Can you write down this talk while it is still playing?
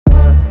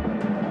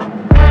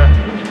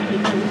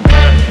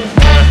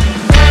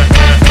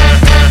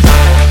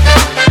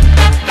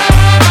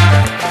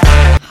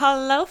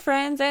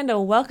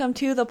and welcome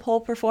to the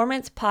Pole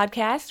Performance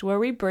Podcast, where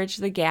we bridge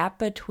the gap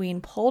between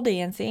pole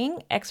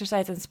dancing,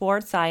 exercise and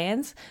sports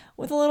science,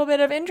 with a little bit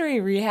of injury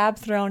rehab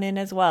thrown in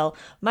as well.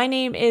 My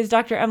name is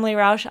Dr. Emily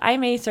Rausch.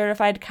 I'm a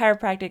certified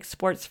chiropractic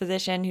sports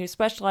physician who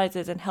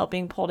specializes in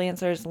helping pole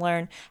dancers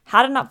learn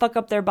how to not fuck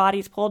up their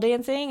bodies pole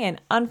dancing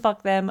and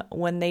unfuck them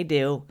when they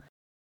do.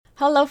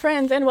 Hello,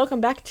 friends, and welcome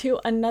back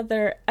to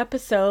another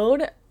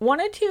episode.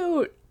 Wanted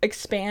to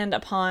expand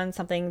upon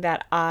something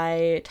that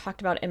I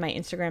talked about in my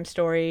Instagram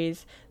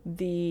stories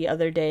the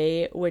other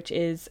day, which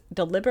is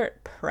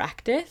deliberate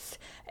practice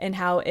and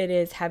how it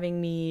is having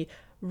me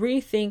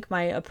rethink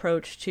my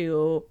approach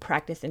to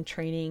practice and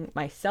training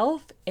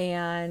myself.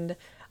 And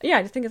yeah,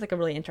 I just think it's like a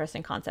really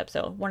interesting concept,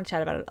 so I want to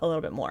chat about it a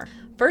little bit more.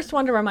 First,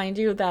 want to remind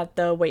you that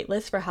the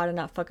waitlist for how to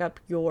not fuck up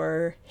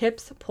your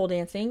hips pole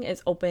dancing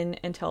is open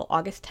until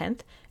August 10th.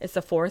 It's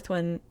the 4th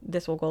when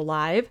this will go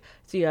live,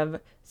 so you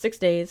have 6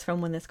 days from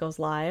when this goes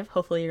live.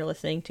 Hopefully you're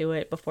listening to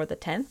it before the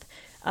 10th.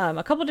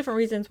 A couple different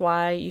reasons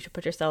why you should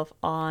put yourself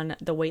on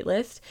the wait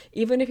list,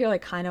 even if you're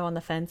like kind of on the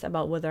fence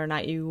about whether or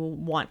not you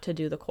want to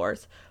do the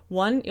course.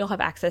 One, you'll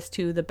have access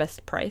to the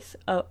best price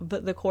of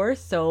the course,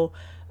 so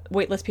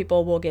waitlist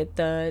people will get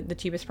the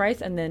cheapest price,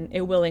 and then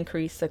it will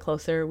increase the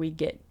closer we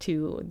get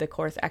to the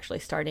course actually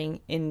starting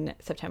in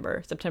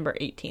September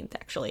 18th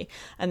actually.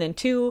 And then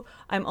 2,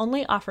 I'm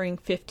only offering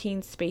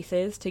 15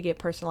 spaces to get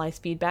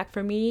personalized feedback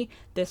from me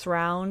this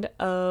round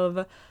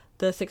of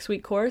the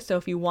 6-week course. So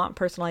if you want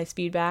personalized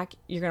feedback,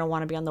 you're going to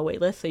want to be on the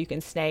waitlist so you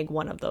can snag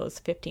one of those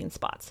 15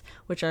 spots,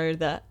 which are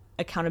the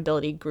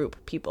accountability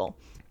group people.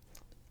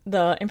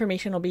 The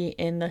information will be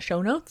in the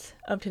show notes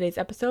of today's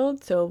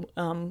episode, so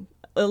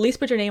at least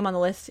put your name on the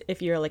list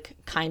if you're like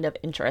kind of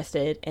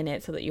interested in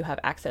it so that you have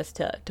access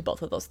to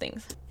both of those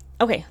things.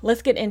 Okay,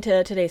 let's get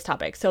into today's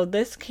topic. So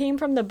this came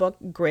from the book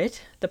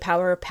Grit, The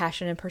Power of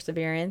Passion and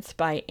Perseverance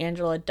by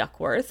Angela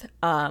Duckworth.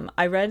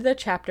 I read the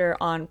chapter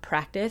on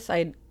practice.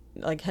 I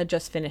had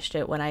just finished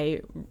it when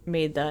I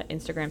made the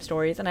Instagram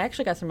stories, and I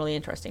actually got some really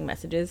interesting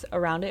messages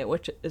around it,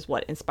 which is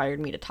what inspired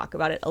me to talk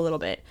about it a little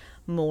bit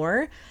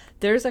more.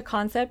 There's a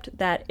concept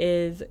that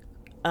is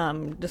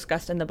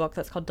discussed in the book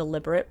that's called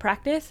deliberate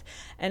practice,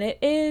 and it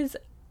is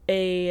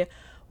a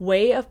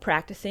way of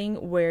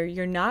practicing where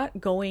you're not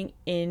going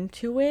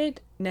into it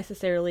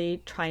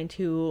necessarily trying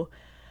to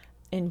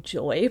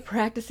enjoy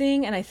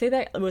practicing. And I say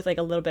that with like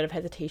a little bit of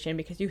hesitation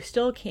because you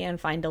still can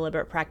find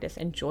deliberate practice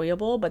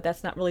enjoyable, but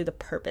that's not really the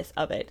purpose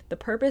of it. The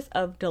purpose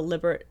of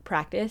deliberate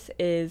practice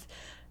is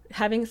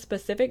having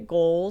specific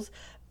goals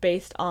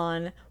based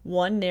on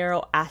one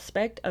narrow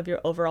aspect of your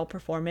overall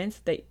performance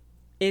that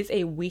is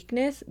a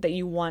weakness that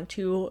you want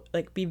to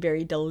like be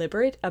very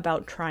deliberate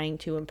about trying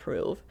to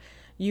improve.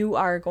 You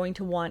are going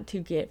to want to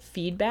get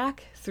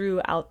feedback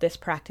throughout this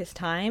practice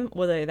time,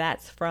 whether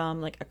that's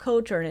from like a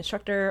coach or an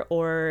instructor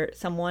or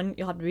someone.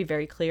 You'll have to be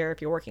very clear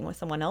if you're working with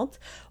someone else,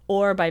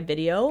 or by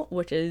video,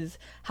 which is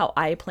how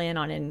I plan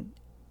on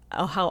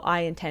how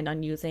I intend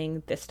on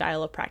using this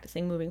style of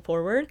practicing moving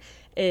forward.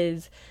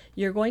 Is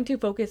you're going to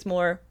focus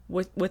more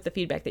with the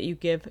feedback that you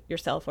give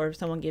yourself or if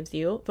someone gives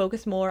you,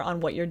 focus more on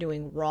what you're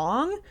doing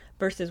wrong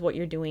versus what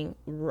you're doing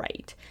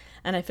right.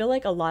 And I feel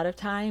like a lot of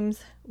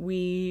times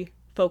we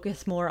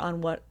focus more on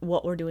what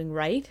we're doing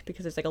right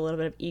because there's like a little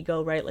bit of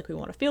ego, right? Like we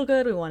want to feel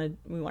good, we want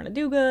to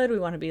do good, we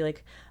want to be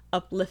like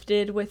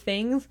uplifted with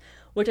things,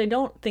 which I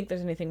don't think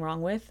there's anything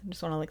wrong with. I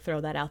just want to like throw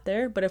that out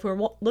there. But if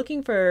we're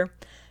looking for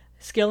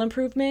skill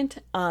improvement,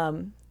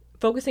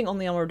 focusing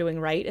only on what we're doing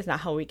right is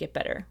not how we get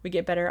better. We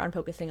get better on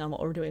focusing on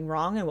what we're doing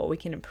wrong and what we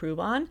can improve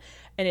on.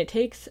 And it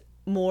takes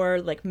more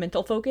like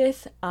mental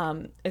focus.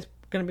 It's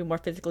going to be more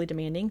physically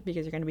demanding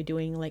because you're going to be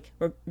doing like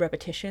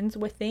repetitions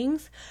with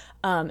things,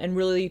 and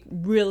really,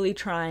 really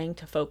trying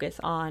to focus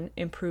on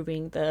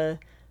improving the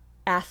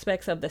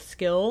aspects of the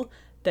skill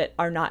that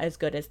are not as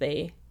good as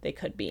they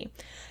could be.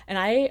 And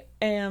I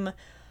am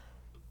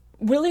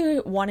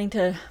really wanting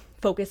to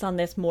focus on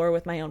this more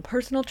with my own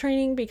personal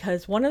training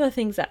because one of the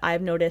things that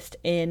I've noticed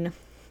in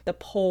the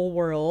pole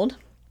world,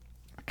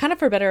 kind of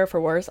for better or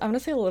for worse, I'm going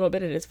to say a little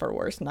bit it is for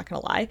worse, I'm not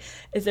going to lie,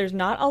 is there's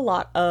not a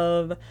lot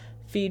of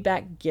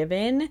feedback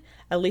given,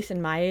 at least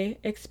in my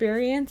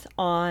experience,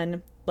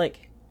 on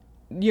like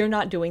you're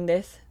not doing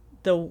this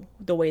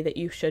the way that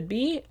you should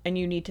be and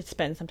you need to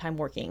spend some time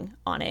working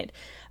on it.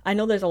 I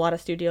know there's a lot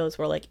of studios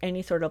where like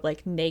any sort of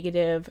like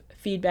negative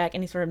feedback,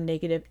 any sort of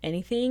negative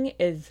anything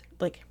is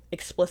like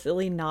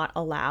explicitly not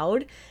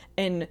allowed,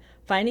 and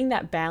finding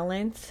that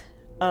balance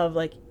of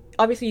like,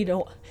 obviously you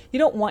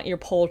don't want your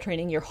pole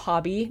training, your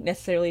hobby,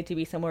 necessarily to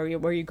be somewhere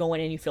where you go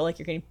in and you feel like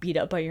you're getting beat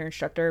up by your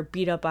instructor,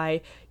 beat up by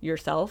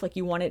yourself. Like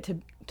you want it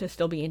to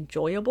still be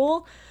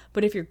enjoyable.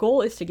 But if your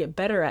goal is to get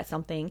better at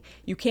something,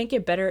 you can't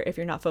get better if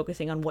you're not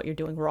focusing on what you're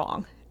doing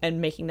wrong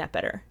and making that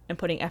better and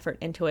putting effort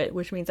into it,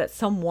 which means that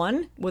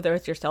someone, whether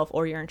it's yourself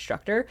or your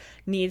instructor,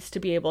 needs to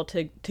be able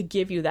to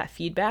give you that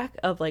feedback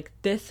of like,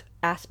 this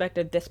aspect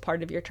of this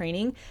part of your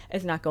training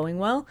is not going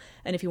well,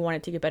 and if you want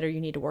it to get better,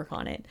 you need to work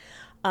on it.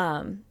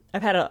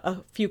 I've had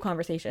a few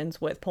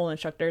conversations with pole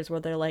instructors where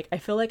they're like, I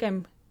feel like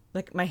I'm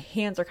like my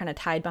hands are kind of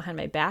tied behind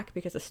my back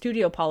because the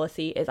studio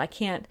policy is I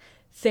can't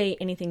say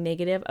anything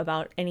negative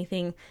about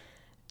anything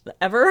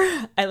ever.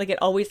 It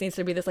always needs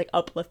to be this like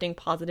uplifting,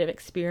 positive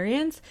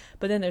experience.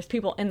 But then there's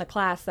people in the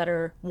class that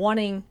are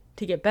wanting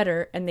to get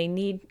better and they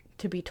need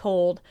to be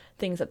told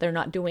things that they're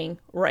not doing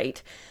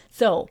right.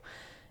 So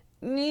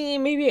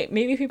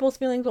maybe people's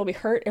feelings will be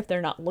hurt if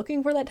they're not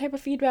looking for that type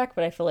of feedback,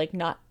 but I feel like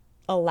not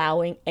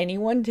allowing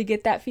anyone to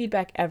get that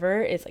feedback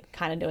ever is like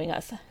kind of doing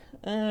us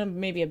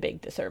maybe a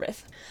big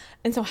disservice.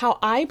 And so how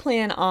I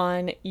plan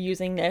on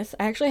using this,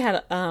 I actually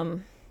had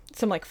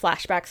some like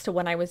flashbacks to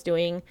when I was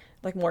doing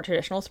like more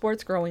traditional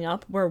sports growing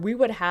up, where we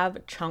would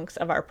have chunks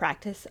of our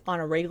practice on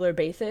a regular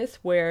basis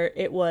where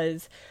it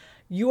was,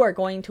 you are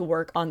going to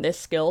work on this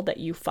skill that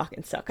you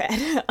fucking suck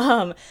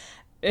at.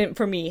 And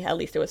for me, at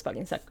least, it was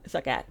fucking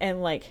suck at.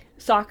 And like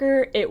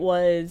soccer, it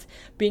was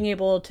being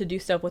able to do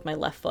stuff with my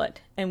left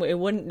foot. And it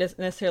wouldn't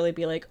necessarily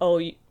be like,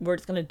 oh, we're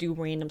just going to do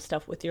random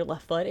stuff with your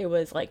left foot. It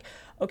was like,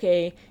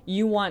 okay,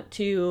 you want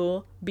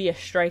to be a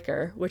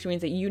striker, which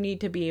means that you need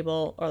to be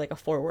able, or like a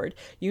forward,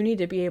 you need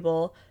to be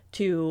able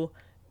to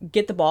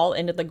get the ball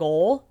into the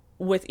goal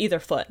with either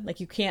foot. Like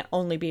you can't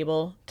only be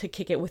able to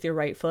kick it with your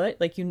right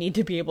foot. Like you need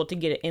to be able to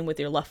get it in with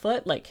your left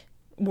foot. Like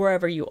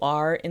wherever you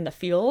are in the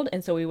field.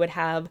 And so we would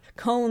have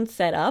cones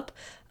set up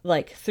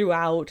like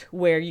throughout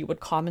where you would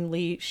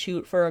commonly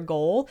shoot for a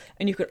goal,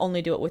 and you could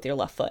only do it with your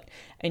left foot.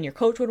 And your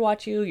coach would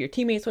watch you, your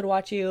teammates would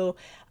watch you.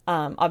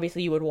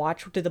 Obviously you would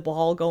watch, did the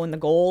ball go in the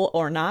goal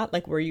or not?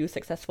 Like, were you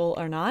successful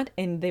or not?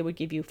 And they would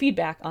give you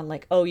feedback on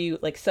like, oh, you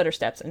like stutter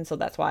steps, and so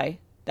that's why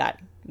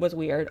that was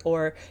weird,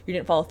 or you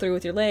didn't follow through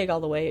with your leg all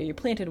the way, or you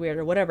planted weird,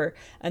 or whatever.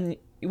 And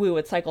we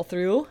would cycle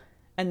through,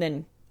 and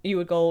then you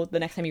would go, the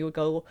next time you would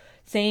go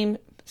same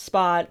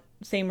spot,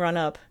 same run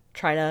up,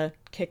 try to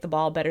kick the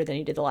ball better than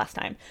you did the last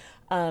time.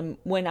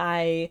 When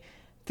I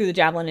threw the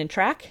javelin in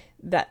track,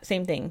 that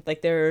same thing.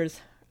 Like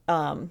there's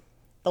a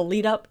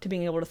lead up to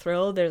being able to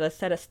throw. There's a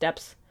set of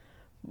steps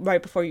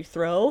right before you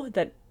throw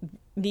that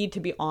need to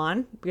be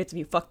on, because if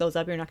you fuck those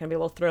up, you're not going to be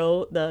able to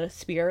throw the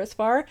spear as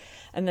far.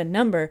 And the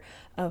number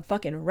of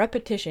fucking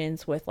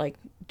repetitions with like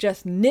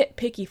just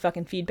nitpicky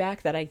fucking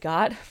feedback that I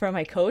got from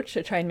my coach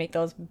to try and make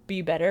those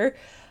be better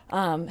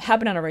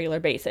happen on a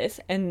regular basis.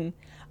 And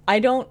I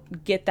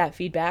don't get that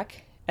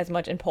feedback as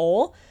much in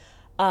pole,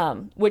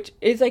 which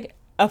is like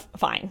a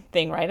fine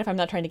thing, right? If I'm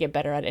not trying to get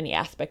better at any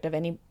aspect of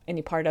any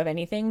part of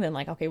anything, then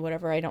like, okay,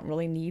 whatever, I don't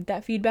really need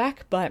that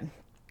feedback. But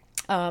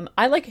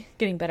I like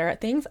getting better at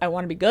things. I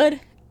want to be good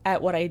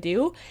at what I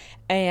do.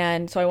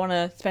 And so I want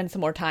to spend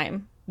some more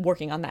time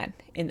working on that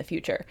in the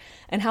future.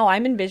 And how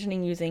I'm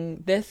envisioning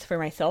using this for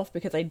myself,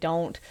 because I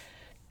don't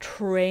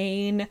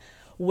train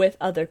with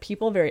other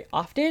people very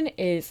often,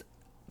 is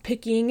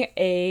picking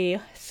a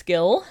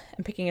skill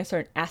and picking a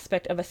certain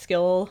aspect of a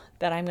skill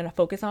that I'm going to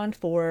focus on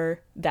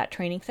for that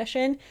training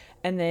session,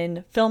 and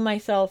then film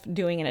myself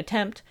doing an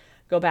attempt,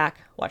 go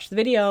back, watch the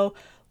video,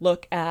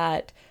 look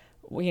at,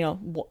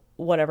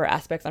 whatever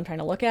aspects I'm trying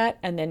to look at,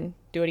 and then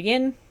do it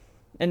again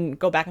and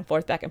go back and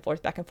forth,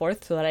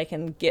 so that I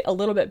can get a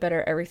little bit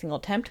better every single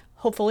attempt,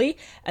 hopefully,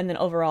 and then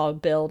overall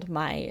build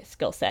my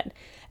skill set.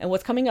 And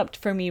what's coming up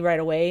for me right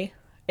away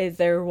is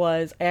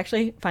I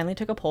actually finally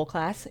took a pole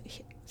class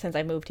since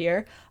I moved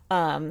here.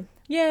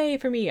 Yay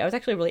for me. I was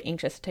actually really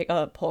anxious to take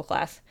a pole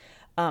class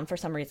for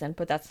some reason,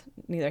 but that's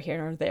neither here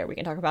nor there. We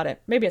can talk about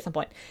it maybe at some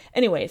point.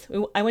 Anyways,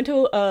 I went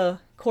to a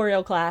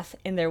choreo class,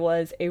 and there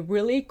was a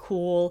really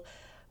cool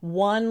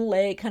one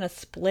leg kind of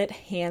split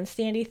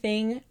handstandy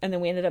thing, and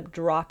then we ended up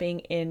dropping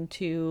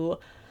into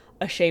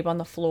a shape on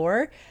the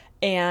floor.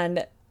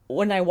 And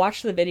when I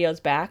watched the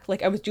videos back,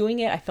 like I was doing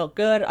it, I felt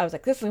good. I was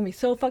like, this is gonna be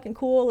so fucking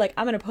cool. Like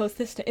I'm gonna post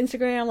this to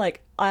Instagram.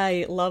 Like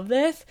I love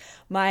this.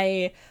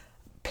 My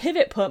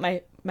pivot foot,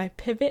 my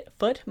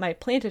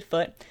planted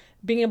foot,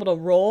 being able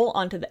to roll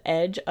onto the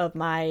edge of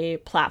my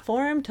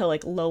platform to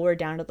like lower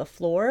down to the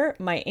floor,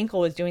 my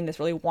ankle was doing this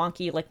really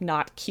wonky, like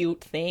not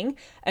cute thing.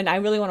 And I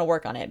really want to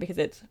work on it because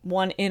it's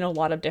one in a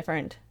lot of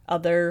different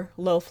other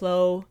low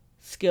flow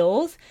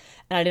skills.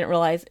 And I didn't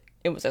realize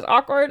it was as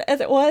awkward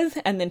as it was.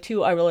 And then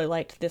two, I really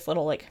liked this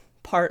little like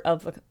part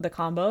of the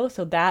combo.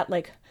 So that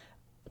like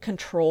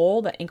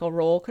control, the ankle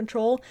roll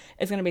control,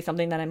 is going to be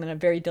something that I'm going to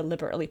very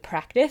deliberately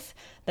practice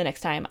the next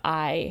time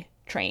I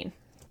train.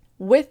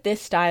 With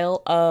this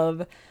style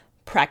of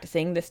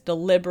practicing, this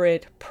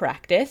deliberate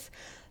practice,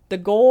 the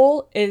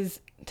goal is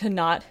to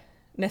not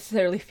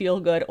necessarily feel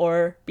good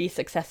or be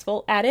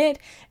successful at it.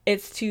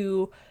 It's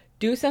to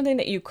do something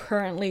that you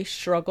currently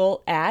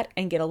struggle at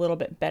and get a little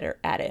bit better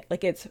at it.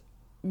 Like it's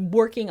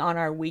working on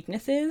our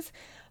weaknesses,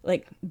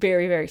 like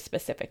very, very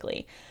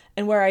specifically.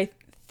 And where I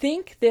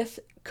think this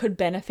could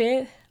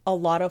benefit a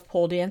lot of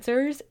pole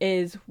dancers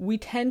is we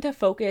tend to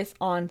focus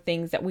on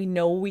things that we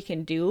know we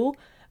can do,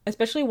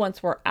 especially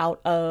once we're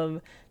out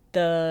of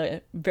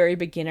the very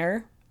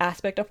beginner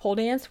aspect of pole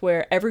dance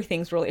where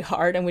everything's really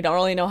hard and we don't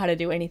really know how to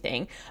do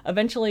anything.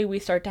 Eventually we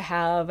start to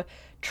have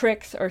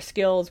tricks or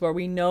skills where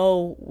we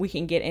know we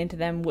can get into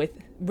them with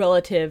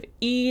relative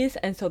ease,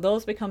 and so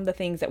those become the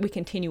things that we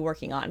continue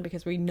working on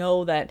because we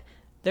know that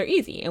they're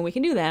easy and we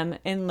can do them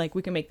and like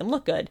we can make them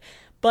look good.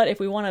 But if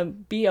we want to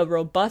be a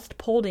robust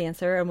pole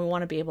dancer and we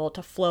want to be able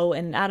to flow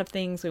in and out of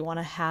things, we want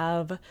to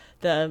have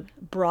the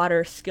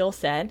broader skill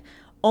set,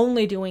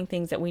 only doing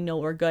things that we know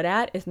we're good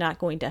at is not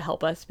going to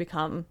help us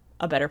become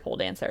a better pole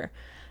dancer.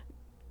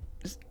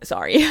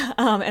 Sorry.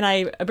 And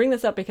I bring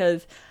this up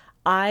because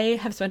I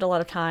have spent a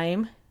lot of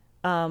time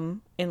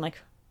in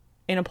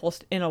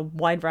a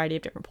wide variety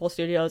of different pole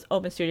studios,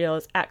 open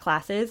studios, at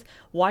classes,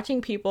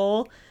 watching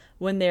people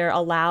when they're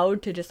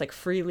allowed to just like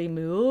freely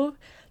move.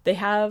 They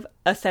have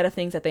a set of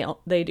things that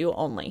they do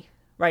only,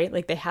 right?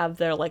 Like they have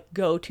their like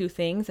go-to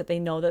things that they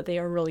know that they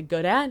are really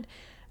good at,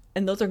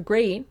 and those are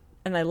great,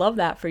 and I love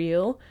that for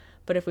you.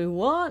 But if we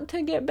want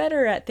to get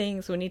better at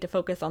things, we need to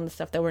focus on the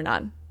stuff that we're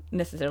not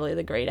necessarily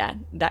that great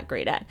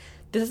at.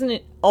 This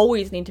doesn't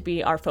always need to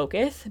be our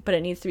focus, but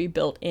it needs to be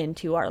built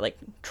into our like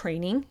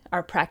training,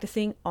 our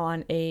practicing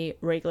on a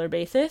regular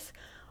basis.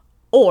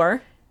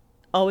 Or,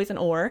 always an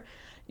or,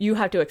 you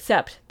have to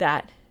accept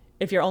that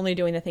if you're only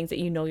doing the things that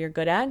you know you're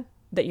good at,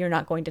 that you're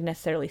not going to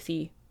necessarily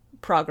see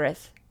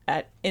progress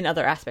in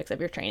other aspects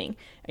of your training.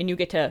 And you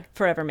get to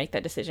forever make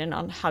that decision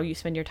on how you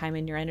spend your time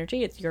and your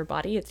energy. It's your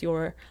body, it's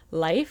your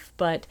life.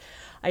 But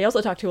I also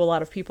talk to a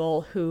lot of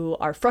people who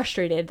are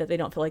frustrated that they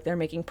don't feel like they're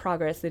making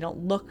progress. They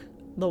don't look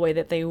the way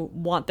that they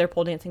want their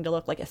pole dancing to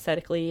look, like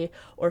aesthetically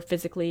or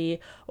physically,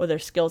 or their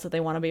skills that they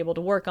want to be able to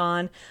work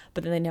on,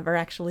 but then they never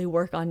actually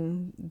work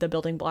on the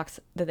building blocks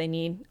that they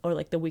need, or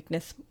like the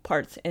weakness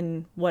parts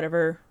in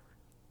whatever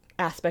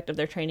aspect of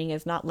their training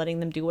is not letting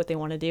them do what they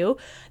want to do.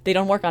 They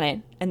don't work on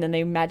it, and then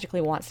they magically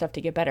want stuff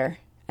to get better,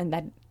 and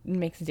that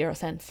makes zero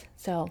sense.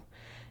 So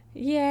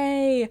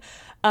yay.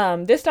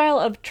 This style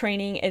of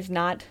training is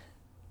not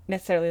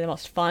necessarily the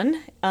most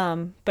fun,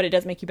 but it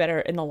does make you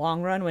better in the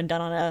long run when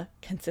done on a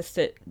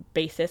consistent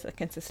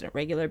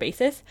regular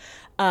basis.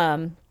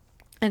 And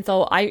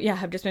so I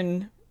have just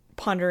been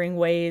pondering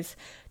ways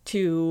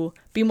to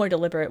be more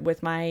deliberate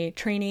with my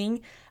training,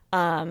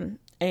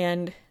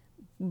 and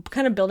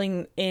kind of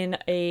building in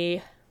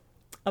a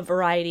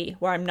variety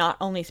where I'm not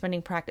only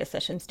spending practice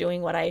sessions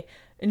doing what I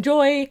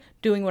enjoy,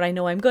 doing what I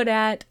know I'm good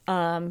at,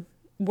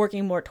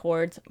 working more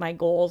towards my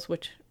goals,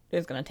 which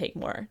is going to take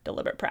more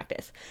deliberate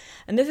practice.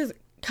 And this is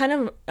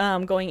kind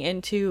of going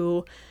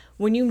into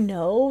when you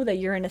know that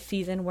you're in a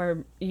season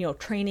where,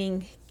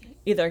 training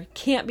either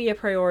can't be a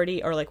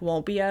priority or like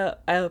won't be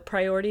a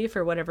priority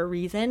for whatever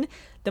reason,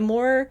 the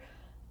more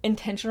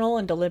intentional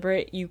and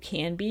deliberate you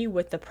can be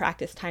with the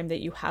practice time that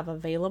you have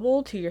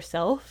available to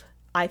yourself,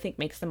 I think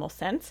makes the most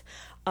sense.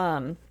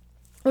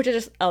 Which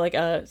is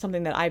just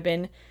something that I've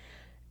been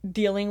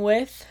dealing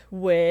with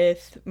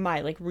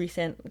my like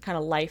recent kind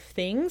of life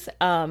things.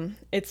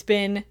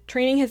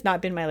 Training has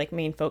not been my like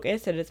main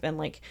focus. It has been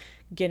like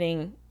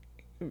getting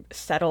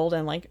settled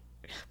and like,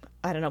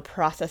 I don't know,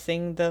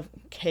 processing the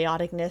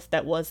chaoticness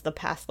that was the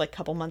past like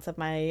couple months of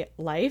my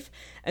life.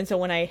 And so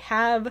when I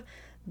have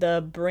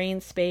the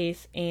brain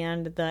space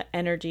and the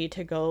energy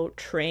to go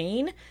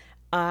train,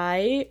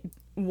 I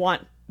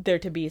want there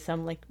to be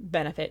some like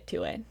benefit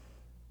to it,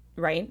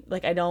 right?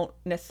 Like I don't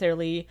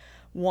necessarily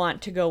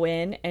want to go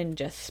in and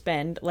just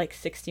spend like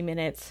 60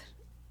 minutes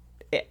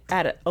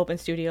at an open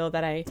studio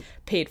that I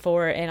paid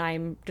for and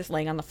I'm just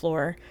laying on the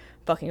floor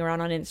fucking around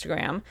on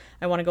Instagram.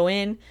 I want to go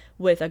in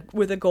with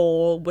a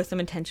goal, with some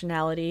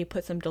intentionality,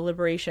 put some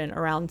deliberation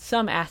around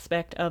some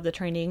aspect of the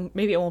training.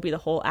 Maybe it won't be the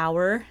whole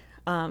hour,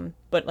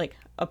 but like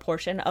a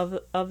portion of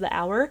the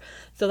hour,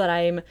 so that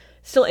I'm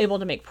still able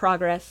to make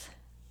progress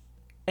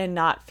and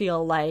not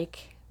feel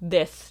like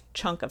this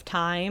chunk of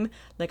time,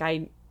 like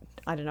I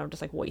don't know,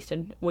 just like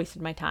wasted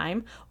my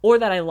time, or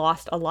that I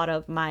lost a lot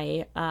of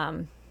my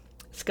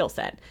skill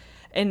set.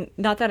 And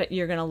not that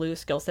you're going to lose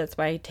skill sets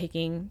by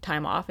taking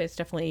time off. It's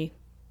definitely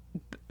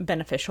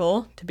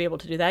beneficial to be able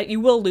to do that. You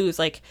will lose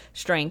like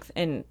strength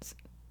and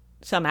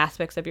some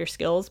aspects of your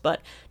skills,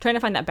 but trying to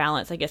find that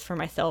balance, I guess, for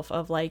myself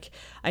of like,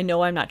 I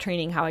know I'm not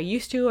training how I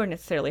used to or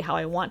necessarily how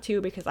I want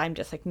to because I'm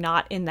just like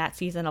not in that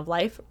season of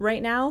life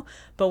right now.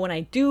 But when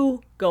I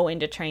do go in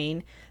to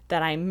train,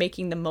 that I'm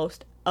making the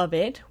most of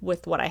it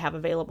with what I have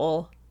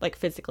available, like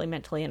physically,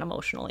 mentally, and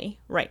emotionally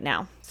right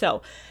now.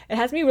 So it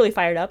has me really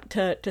fired up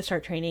to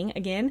start training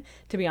again.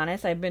 To be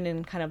honest, I've been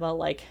in kind of a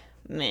like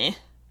meh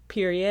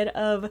period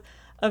of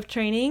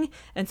training.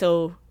 And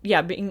so,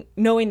 yeah,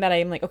 knowing that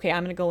I'm like, okay,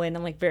 I'm going to go in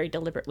and like very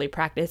deliberately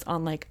practice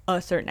on like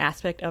a certain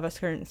aspect of a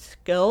certain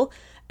skill,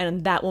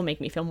 and that will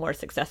make me feel more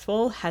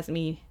successful, has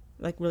me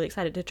like really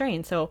excited to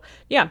train. So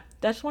yeah,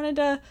 just wanted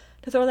to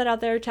throw that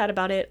out there, chat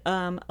about it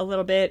a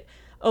little bit.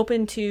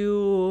 Open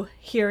to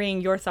hearing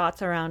your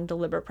thoughts around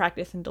deliberate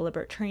practice and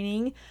deliberate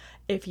training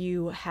if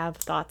you have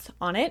thoughts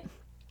on it.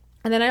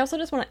 And then I also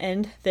just want to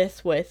end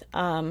this with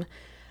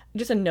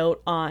just a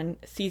note on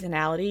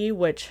seasonality,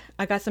 which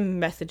I got some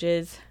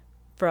messages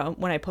from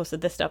when I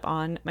posted this stuff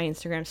on my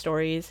Instagram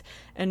stories.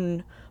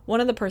 And one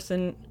of the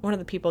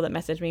people that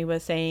messaged me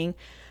was saying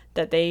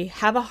that they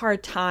have a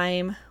hard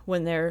time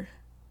when they're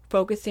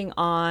focusing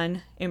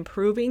on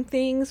improving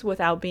things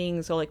without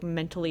being so like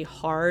mentally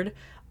hard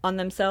on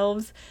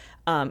themselves,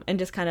 and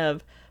just kind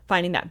of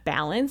finding that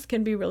balance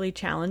can be really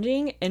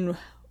challenging. And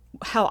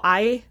how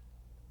I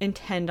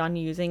intend on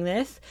using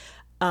this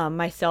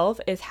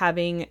myself is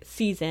having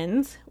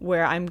seasons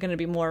where I'm going to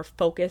be more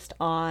focused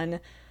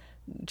on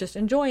just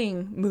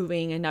enjoying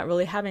moving and not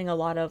really having a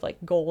lot of like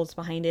goals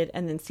behind it,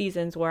 and then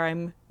seasons where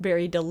I'm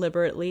very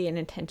deliberately and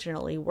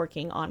intentionally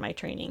working on my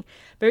training.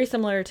 Very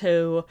similar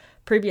to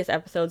previous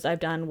episodes I've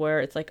done where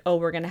it's like, oh,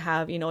 we're going to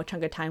have, you know, a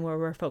chunk of time where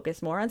we're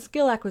focused more on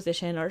skill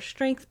acquisition or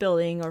strength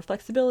building or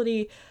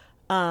flexibility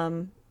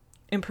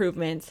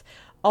improvements.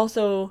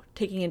 Also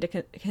taking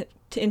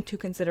into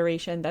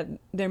consideration that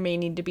there may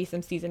need to be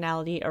some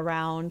seasonality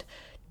around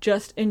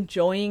just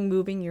enjoying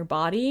moving your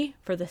body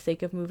for the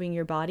sake of moving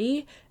your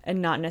body, and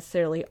not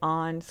necessarily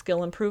on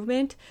skill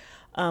improvement,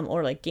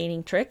 or like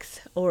gaining tricks,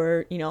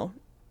 or, you know,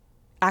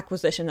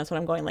 acquisition. That's what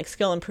I'm going, like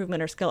skill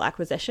improvement or skill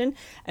acquisition,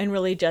 and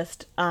really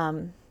just,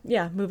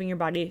 moving your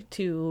body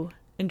to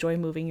enjoy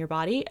moving your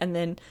body. And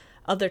then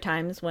other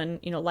times when,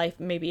 you know, life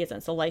maybe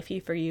isn't so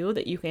lifey for you,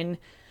 that you can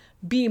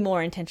be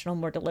more intentional,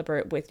 more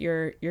deliberate with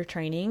your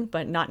training,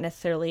 but not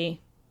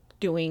necessarily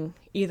doing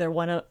either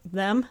one of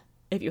them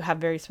if you have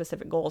very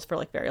specific goals for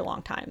like very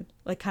long time,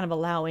 like kind of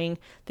allowing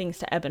things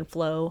to ebb and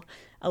flow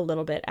a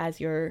little bit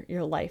as your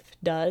life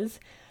does,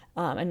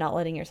 and not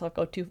letting yourself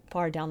go too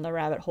far down the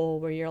rabbit hole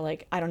where you're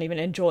like, I don't even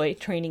enjoy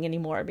training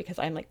anymore because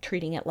I'm like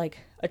treating it like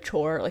a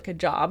chore, like a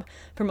job.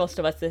 For most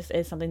of us, this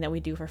is something that we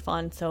do for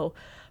fun. So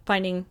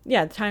finding,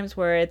 times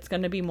where it's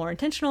going to be more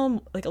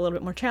intentional, like a little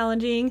bit more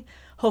challenging,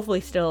 hopefully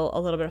still a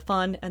little bit of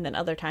fun, and then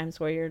other times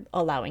where you're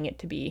allowing it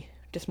to be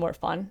just more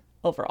fun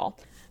overall.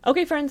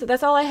 Okay, friends,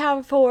 that's all I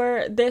have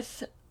for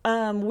this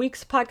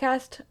week's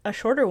podcast. A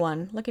shorter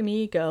one. Look at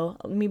me go.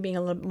 Me being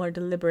a little more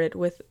deliberate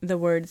with the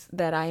words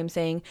that I am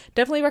saying.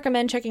 Definitely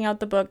recommend checking out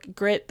the book,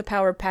 Grit, The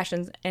Power of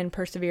Passions and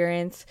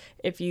Perseverance,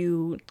 if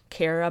you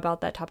care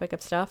about that topic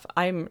of stuff.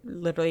 I'm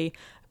literally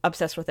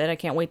obsessed with it. I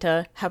can't wait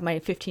to have my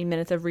 15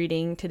 minutes of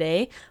reading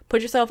today.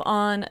 Put yourself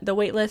on the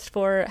wait list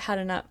for how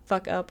to not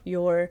fuck up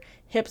your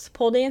hips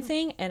pole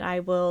dancing, and I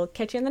will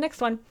catch you in the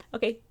next one.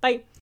 Okay,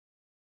 bye.